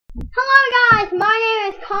Hello guys, my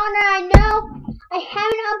name is Connor. I know I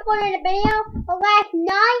haven't uploaded a video, but last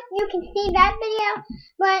night you can see that video.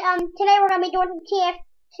 But today we're gonna be doing some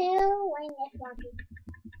TF2. When this one?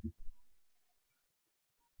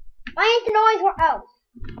 Why is the noise? Oh,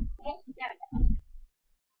 okay, there it is.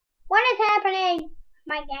 What is happening?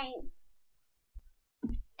 My game.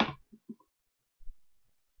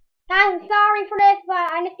 Guys, I'm sorry for this,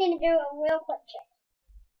 but I just need to do a real quick check.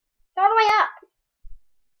 It's all the way up.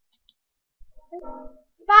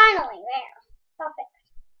 Finally, there. It's fixed.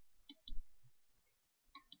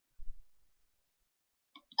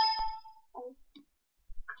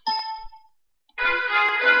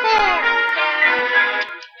 There.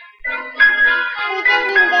 We didn't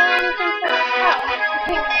even get anything for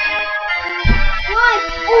What?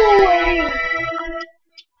 Ooh.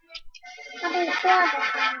 Something horrible.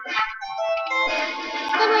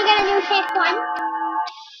 Then we get a new TF1.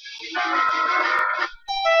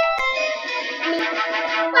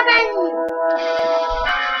 Weapon!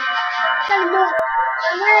 So no,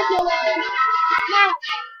 where is your weapon? Now.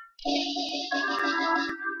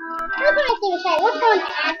 That's what I see to say. Let's go into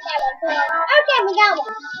ask that one first. Okay, we got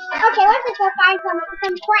one. Okay, let's just go find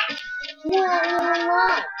some crap. No.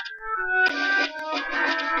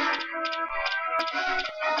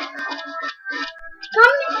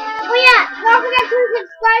 Oh yeah, don't forget to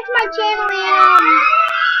subscribe to my channel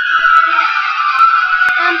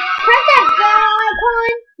and press that bell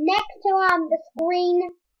icon next to the screen,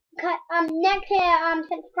 next to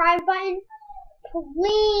subscribe button.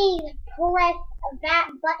 Please press that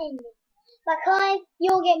button because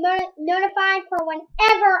you'll get notified for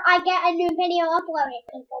whenever I get a new video uploaded,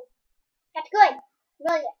 people. That's good,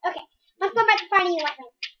 really good. Okay, let's go back to finding your weapon.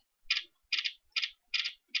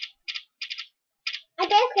 I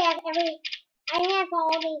basically have I have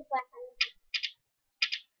all these weapons.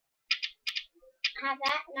 I have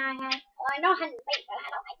that, and I have, well, I don't have the weight, but I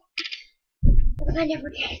don't like it. Because I never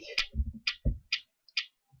did.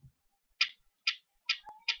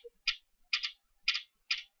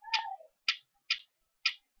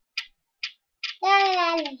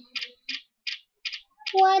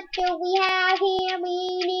 What do we have here? We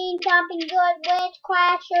need something good. Which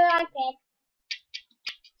class should I pick?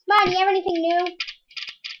 Smiley, do you have anything new?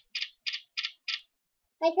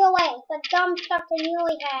 Take it away. The dumb stuff that you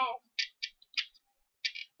always have.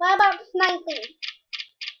 What about sniping?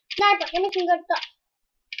 Sniper, give me some good stuff.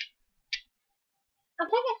 I'll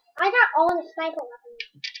take it. I got all the sniper weapons.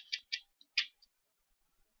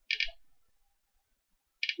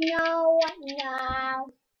 No.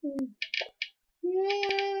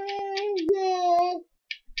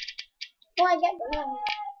 Well, I get the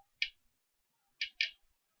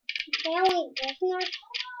family business.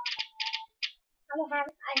 I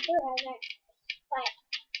do have that, but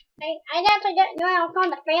I definitely don't know how to call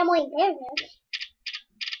the family business.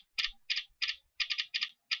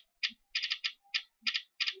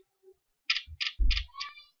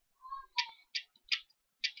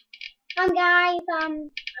 Guys, I'm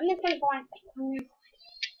just gonna go on a quick.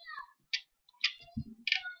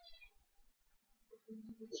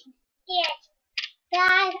 Yes,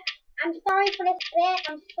 guys, I'm sorry for this bit.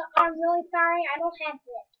 I'm really sorry. I don't have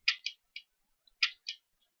this.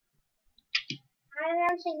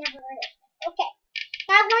 I've actually never heard of it. Okay,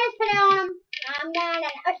 guys, let's put it on.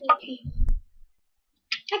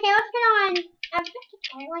 Okay, let's put it on.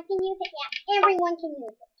 Everyone can use it. Yeah, everyone can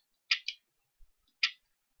use it.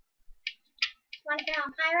 Want to put it on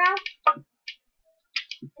pyro?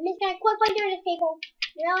 I'm just gonna quickly do this, people.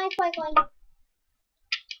 Really quickly.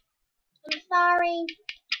 I'm sorry.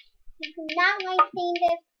 You do not like seeing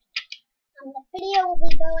this. The video will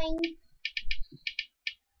be going.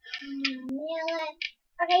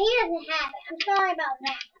 Okay, he doesn't have it. I'm sorry about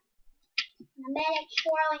that. The medic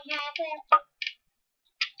surely has it.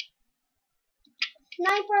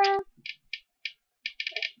 Sniper.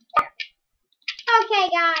 Okay,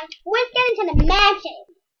 guys, let's get into the matches.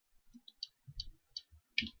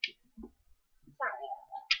 Sorry.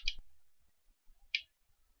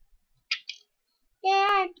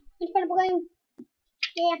 Yeah, it's for the balloon.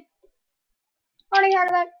 Yeah. Already heard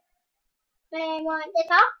of it. And want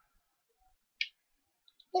this up?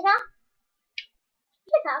 This up?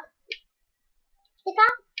 This up? This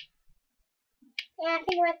up? Yeah, I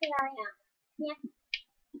think the rest is already out. Yeah.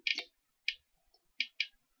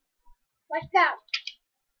 Let's go.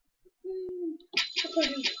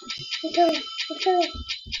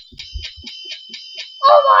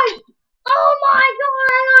 Oh my god,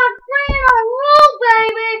 I got three in a row,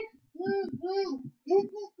 baby!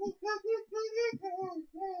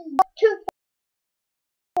 2,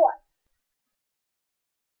 4.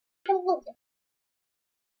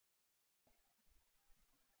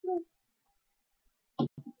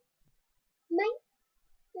 Sorry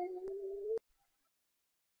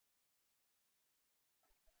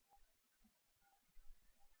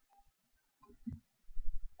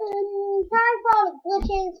for all the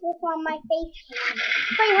glitches with on my face cam.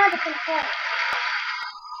 It's pretty hard to control.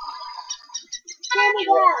 Here we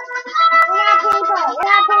go. We got paper. We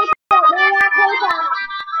got paper. We got paper.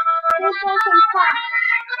 Here's for some fun.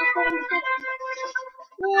 I'm gonna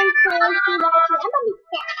be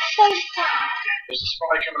scared. There's a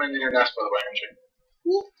spy coming into your nest, by the way, aren't you?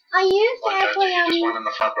 I used to actually, when I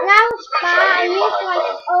was spy, I used to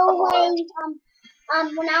like always,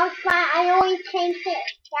 when I was spy, I always changed it.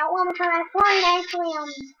 That one because I thought it actually,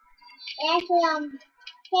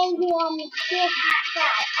 gave you, this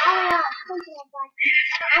side. I don't know, something like that.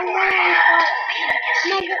 I'm really sorry.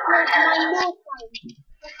 Make it with my nose one.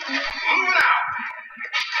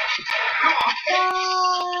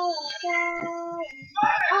 Oh,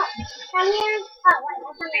 I'm here. Oh, wait,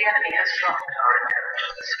 that's not The enemy has dropped our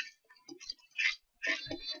intelligence.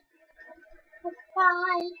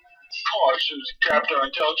 fine. Oh, this is Captain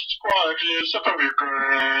Intelligence Squad. It's up over your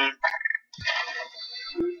brain.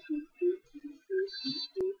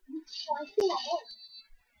 Oh, I see that one.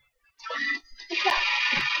 What's up?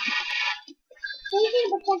 We need to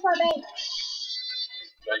protect our base.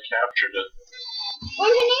 They captured it.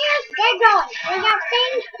 Engineers, get going. We got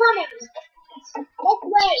things coming. This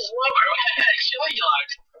way.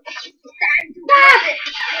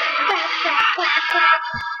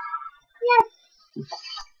 Yes.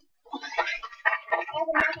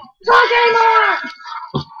 Talk anymore.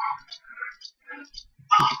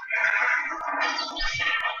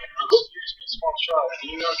 Excuse me, small child. Do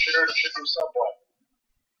you know Jared to ship himself what?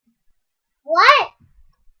 What?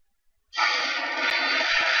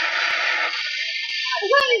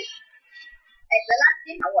 Wait. At the last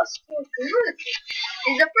game, I was so good.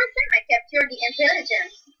 It's the first time I captured the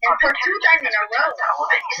intelligence, and for 2 times in a row.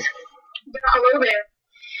 Hello there.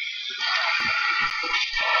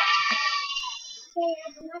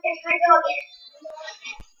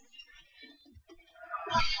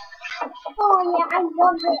 Oh yeah, I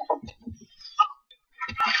love it.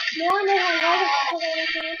 No wonder I love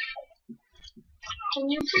it. Can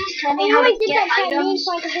you please tell me I how to always did get that technique items? so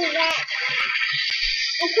I could do that.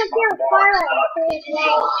 I took your fire $2.50.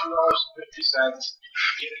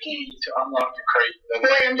 Get a key to unlock the crate.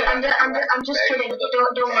 Wait, I'm just kidding.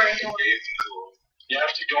 Don't worry. You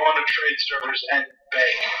have to go on to trade servers and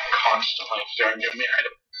beg constantly. Don't give me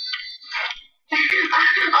item.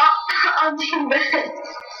 I'll do that.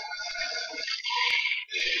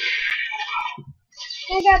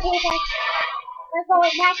 Here you go, Peter. Let's go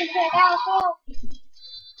back into the battlefield.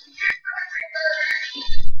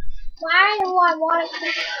 Why do I want to keep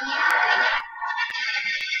it?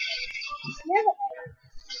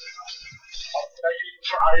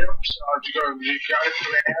 For items, you got it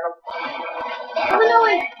for animal.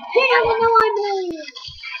 Illinois! Hey, Illinois, man!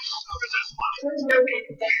 There's no way.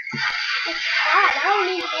 God, I don't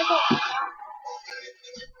need to make it.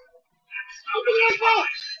 Look at your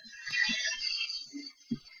face!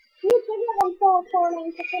 You should have been so recording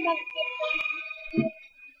to come back to this.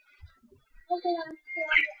 Look at that.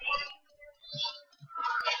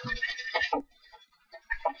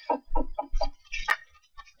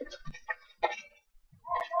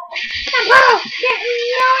 Oh! Get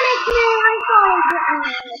noticed me! I'm sorry, getting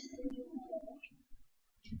noticed.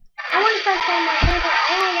 I want to start saying my favorite.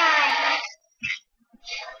 Oh my god.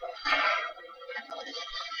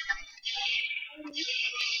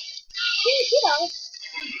 You know.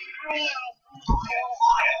 I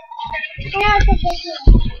know it's a big deal.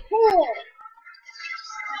 Cool.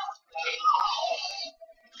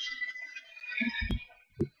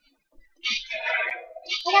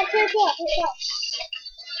 I got 2 kills. Let's go.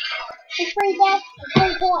 It's 3 deaths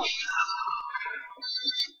and 3 points.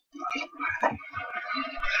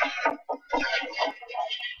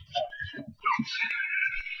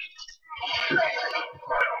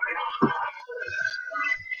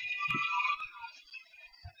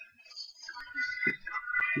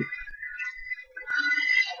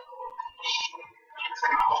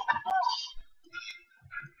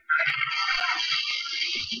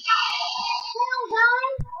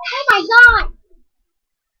 Oh my god!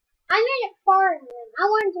 I made it far. I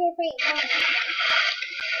wanted to go straight home.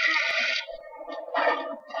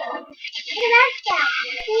 Look at that stuff.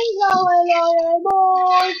 He's going on,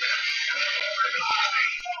 boys.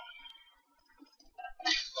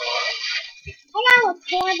 I got a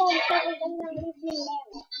terrible stuff with them that leaves me there.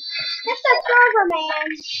 That's the server, man.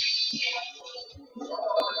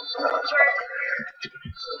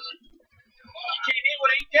 Can't hit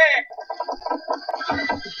what ain't dead.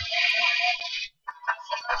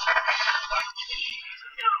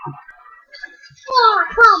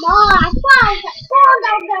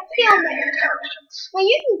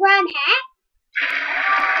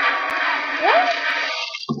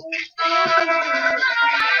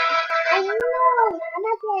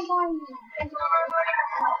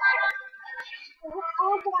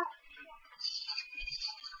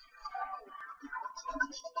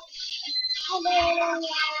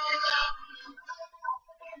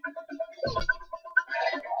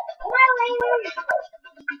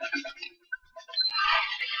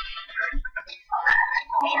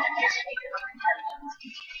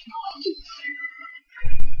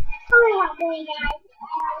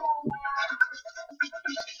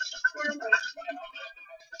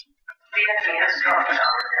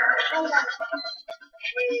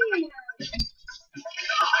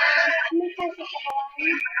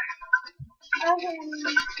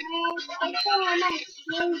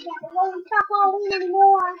 Stop Halloween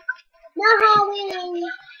anymore. No Halloween.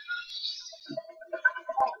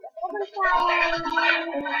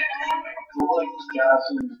 Like gas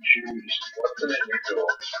and juice. What's in it, you go?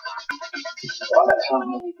 Oh, that sounds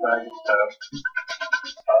like bag of stuff.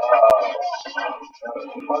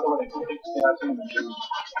 By the way, who makes gas and juice?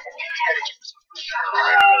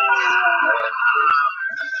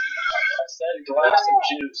 I said glass of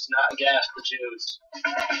juice, not gas the juice.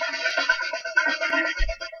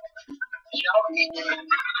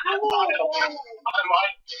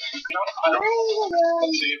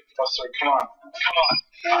 Let's see, Buster, come on.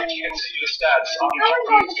 I can't see the stats. I'm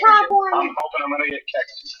the top one. hoping I'm gonna get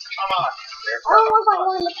kicked. Come on. I want like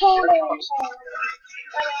one of the corners.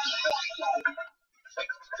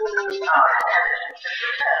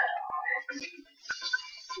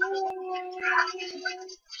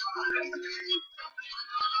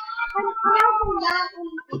 I'm also not in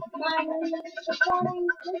my room recording.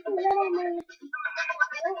 This is little me.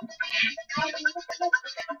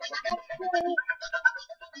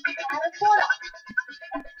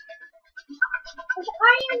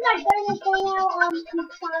 I am not doing this right now. I'm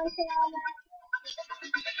trying to all that.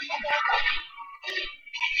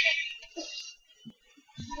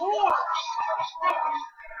 Yeah.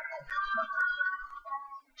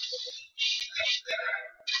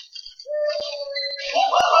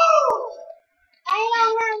 I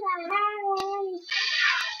don't have the Halloween.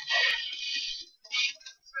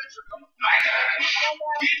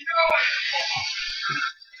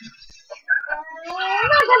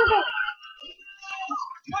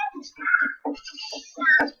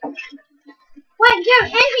 Wait,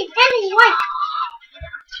 dude, anything, wait.